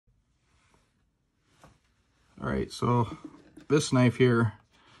All right, so this knife here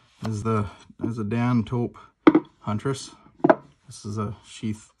is a Dan Tope Huntress. This is a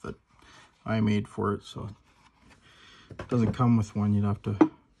sheath that I made for it, so it doesn't come with one. You'd have to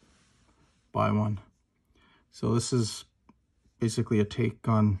buy one. So this is basically a take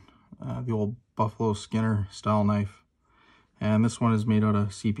on the old Buffalo Skinner style knife, and this one is made out of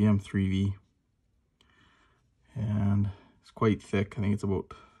CPM-3V, and it's quite thick. I think it's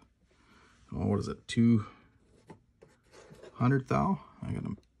about, oh, what is it, 200 thou? I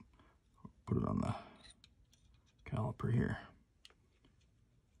gotta put it on the caliper here.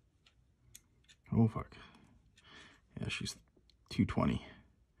 Oh fuck, yeah, she's 220.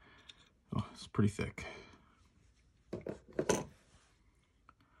 Oh, it's pretty thick.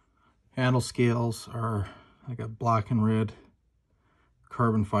 Handle scales are like a black and red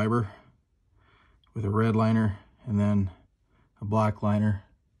carbon fiber with a red liner and then a black liner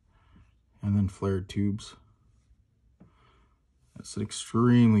and then flared tubes. It's an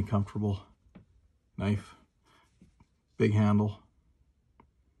extremely comfortable knife, big handle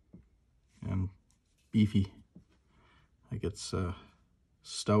and beefy. Like, it's a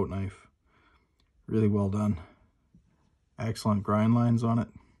stout knife, really well done. Excellent grind lines on it.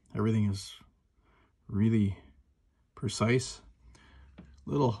 Everything is really precise.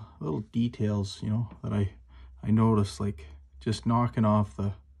 Little details, you know, that I noticed, like just knocking off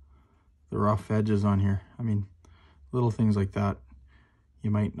the rough edges on here. I mean, little things like that, you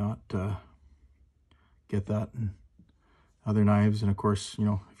might not get that in other knives. And of course, you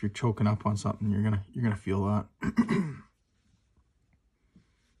know, if you're choking up on something, you're gonna feel that.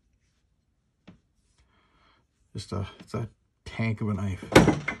 It's a tank of a knife.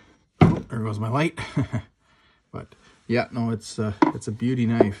 Oh, there goes my light. But yeah, no, it's a beauty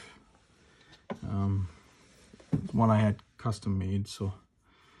knife. One I had custom made, so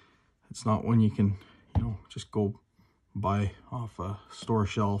it's not one you can, you know, just go buy off a store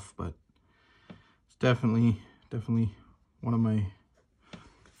shelf, but it's definitely one of my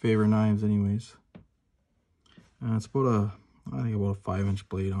favorite knives anyways. It's about I think about a 5-inch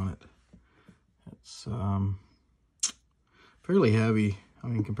blade on it. It's fairly heavy, I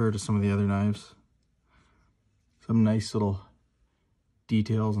mean, compared to some of the other knives. Some nice little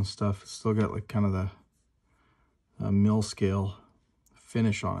details and stuff. It's still got like kind of the mill scale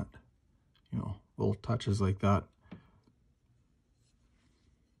finish on it, you know, little touches like that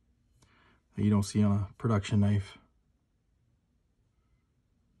that you don't see on a production knife.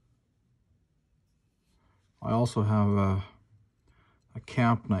 I also have a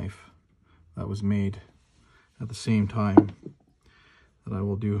camp knife that was made at the same time that I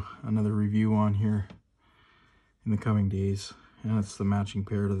will do another review on here in the coming days, and it's the matching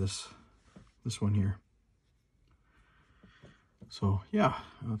pair to this one here. So yeah,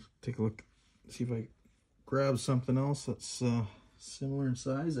 I'll take a look, see if I grab something else that's similar in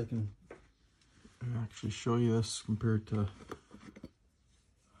size. I can actually show you this compared to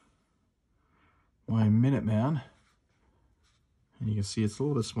my Minuteman, and you can see it's a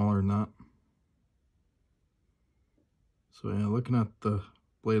little bit smaller than that. So yeah, looking at the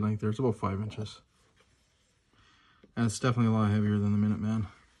blade length there, it's about 5 inches. And it's definitely a lot heavier than the Minuteman.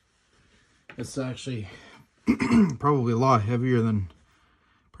 It's actually probably a lot heavier than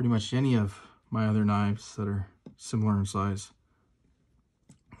pretty much any of my other knives that are similar in size.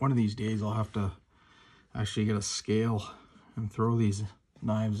 One of these days I'll have to actually get a scale and throw these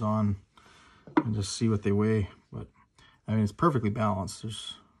knives on and just see what they weigh. But I mean, it's perfectly balanced.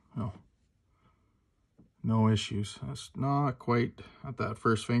 There's no issues. That's not quite at that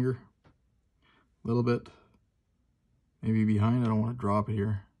first finger. A little bit maybe behind. I don't want to drop it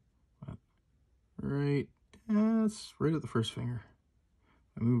here, but right, yeah, it's right at the first finger.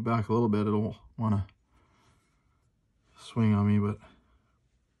 If I move back a little bit, it'll want to swing on me, but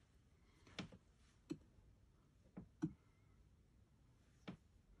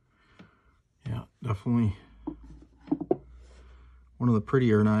yeah, definitely one of the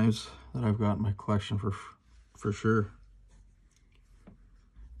prettier knives that I've got in my collection for sure.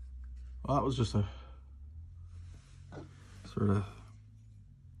 Well, that was just a sort of, what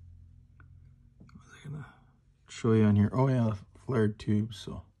was I gonna show you on here? Oh yeah, the flared tubes.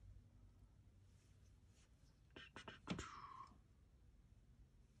 So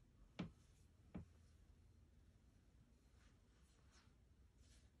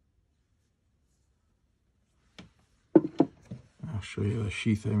I'll show you the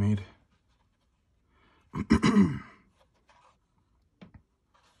sheath I made.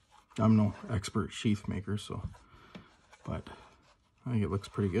 I'm no expert sheath maker, so, but I think it looks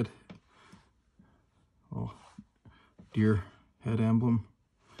pretty good. Little deer head emblem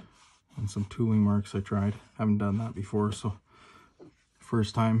and some tooling marks I tried. Haven't done that before, so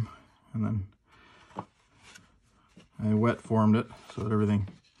first time. And then I wet formed it so that everything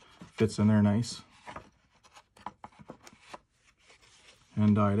fits in there nice.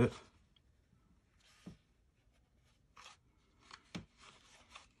 And dyed it.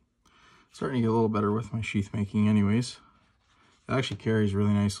 Starting to get a little better with my sheath making anyways. It actually carries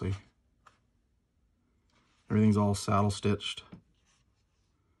really nicely. Everything's all saddle stitched.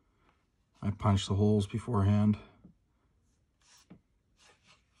 I punched the holes beforehand.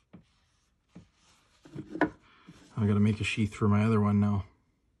 I gotta make a sheath for my other one now.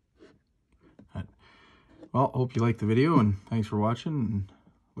 Well, hope you liked the video, and thanks for watching, and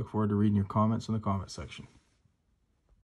look forward to reading your comments in the comment section.